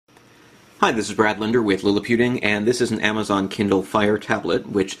Hi, this is Brad Linder with Liliputing, and this is an Amazon Kindle Fire tablet,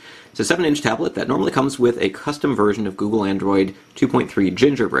 which is a 7-inch tablet that normally comes with a custom version of Google Android 2.3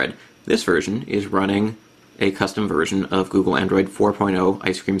 Gingerbread. This version is running a custom version of Google Android 4.0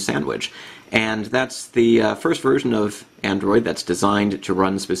 Ice Cream Sandwich. And that's the first version of Android that's designed to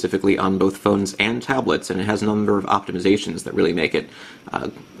run specifically on both phones and tablets, and it has a number of optimizations that really make it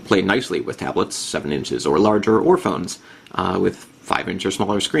play nicely with tablets 7 inches or larger, or phones with 5-inch or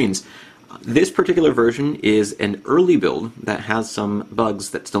smaller screens. This particular version is an early build that has some bugs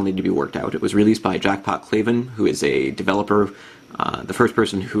that still need to be worked out. It was released by Jackpot Clavin, who is a developer, the first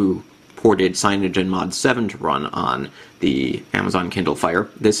person who ported CyanogenMod 7 to run on the Amazon Kindle Fire.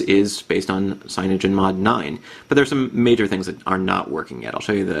 This is based on CyanogenMod 9, but there's some major things that are not working yet. I'll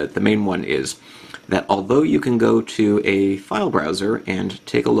show you the main one is that although you can go to a file browser and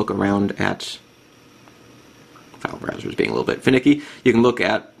take a look around at file browsers being a little bit finicky, you can look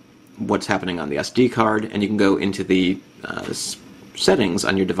at what's happening on the SD card, and you can go into the settings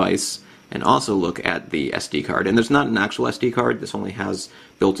on your device and also look at the SD card. And there's not an actual SD card, this only has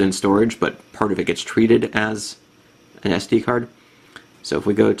built-in storage, but part of it gets treated as an SD card. So if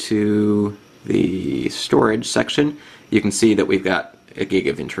we go to the storage section, you can see that we've got a gig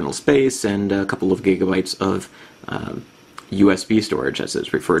of internal space and a couple of gigabytes of USB storage, as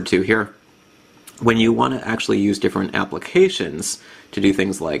it's referred to here. When you want to actually use different applications to do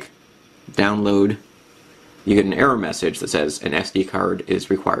things like download, you get an error message that says an SD card is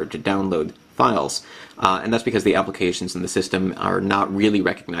required to download files, and that's because the applications in the system are not really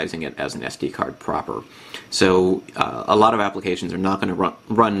recognizing it as an SD card proper. So a lot of applications are not going to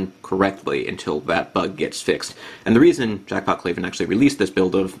run correctly until that bug gets fixed. And the reason Jackpot Clavin actually released this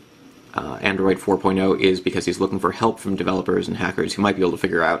build of Android 4.0 is because he's looking for help from developers and hackers who might be able to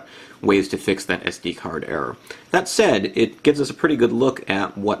figure out ways to fix that SD card error. That said, it gives us a pretty good look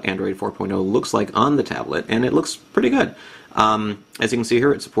at what Android 4.0 looks like on the tablet, and it looks pretty good. As you can see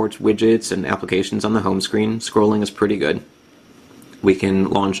here, it supports widgets and applications on the home screen. Scrolling is pretty good. We can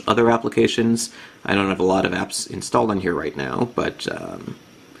launch other applications. I don't have a lot of apps installed on here right now, but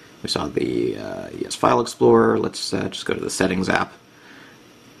we saw the File Explorer. Let's just go to the Settings app.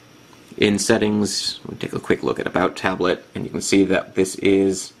 In Settings, we'll take a quick look at About Tablet, and you can see that this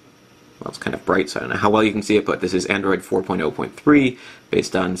is, well, it's kind of bright, so I don't know how well you can see it, but this is Android 4.0.3,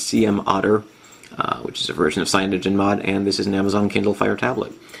 based on CM Otter, which is a version of CyanogenMod, and this is an Amazon Kindle Fire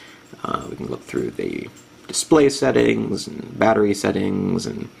tablet. We can look through the display settings, and battery settings,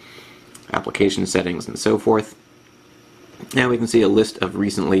 and application settings, and so forth. And we can see a list of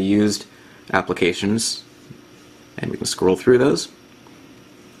recently used applications, and we can scroll through those.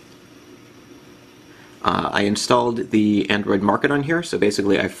 I installed the Android Market on here, so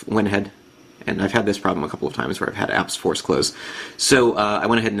basically I went ahead, and I've had this problem a couple of times where I've had apps force close. So I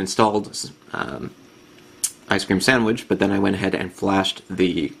went ahead and installed Ice Cream Sandwich, but then I went ahead and flashed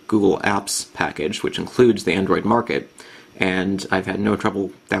the Google Apps package, which includes the Android Market, and I've had no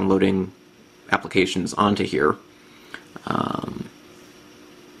trouble downloading applications onto here.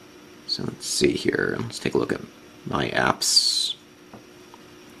 So let's see here, let's take a look at my apps.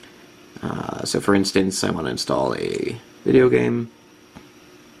 So for instance, I want to install a video game.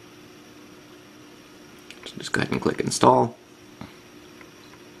 So just go ahead and click install.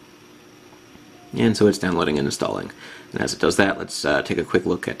 And so it's downloading and installing. And as it does that, let's take a quick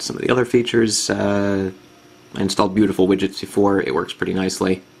look at some of the other features. I installed Beautiful Widgets before, it works pretty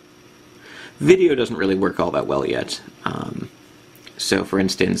nicely. Video doesn't really work all that well yet. So for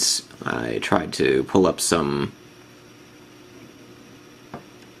instance, I tried to pull up some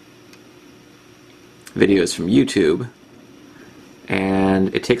videos from YouTube,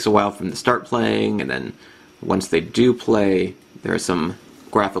 and it takes a while for them to start playing, and then once they do play, there are some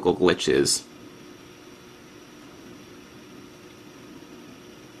graphical glitches.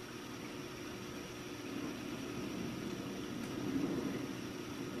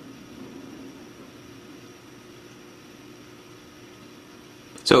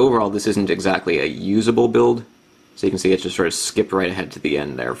 So overall, this isn't exactly a usable build. So you can see it just sort of skipped right ahead to the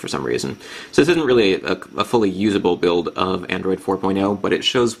end there for some reason. So this isn't really a fully usable build of Android 4.0, but it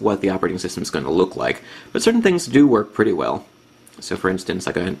shows what the operating system is going to look like. But certain things do work pretty well. So for instance,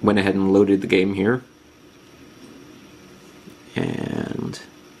 I went ahead and loaded the game here. And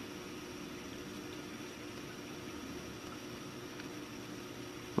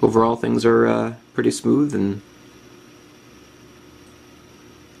overall, things are pretty smooth, and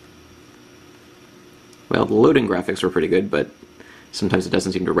well, the loading graphics were pretty good, but sometimes it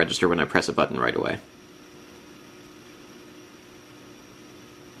doesn't seem to register when I press a button right away.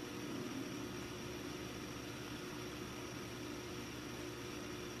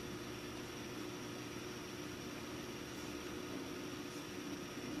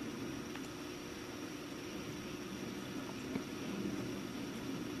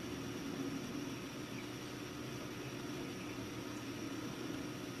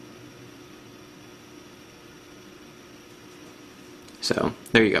 So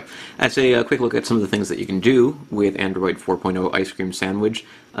there you go. That's a quick look at some of the things that you can do with Android 4.0 Ice Cream Sandwich.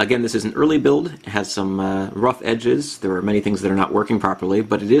 Again, this is an early build. It has some rough edges. There are many things that are not working properly,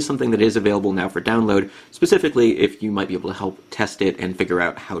 but it is something that is available now for download, specifically if you might be able to help test it and figure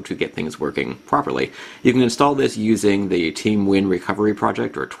out how to get things working properly. You can install this using the Team Win Recovery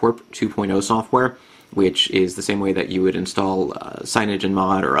Project, or TWRP 2.0 software, which is the same way that you would install Signage and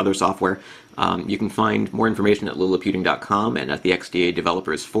Mod or other software. You can find more information at liliputing.com and at the XDA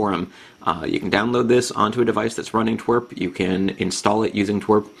Developers Forum. You can download this onto a device that's running TWRP. You can install it using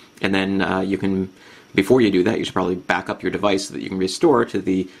TWRP, and then you can, before you do that, you should probably back up your device so that you can restore to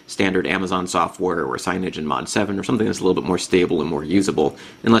the standard Amazon software or Signage and Mod 7 or something that's a little bit more stable and more usable,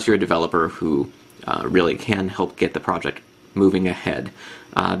 unless you're a developer who really can help get the project moving ahead.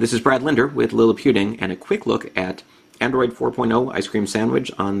 This is Brad Linder with Liliputing, and a quick look at Android 4.0 Ice Cream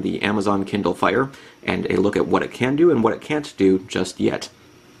Sandwich on the Amazon Kindle Fire, and a look at what it can do and what it can't do just yet.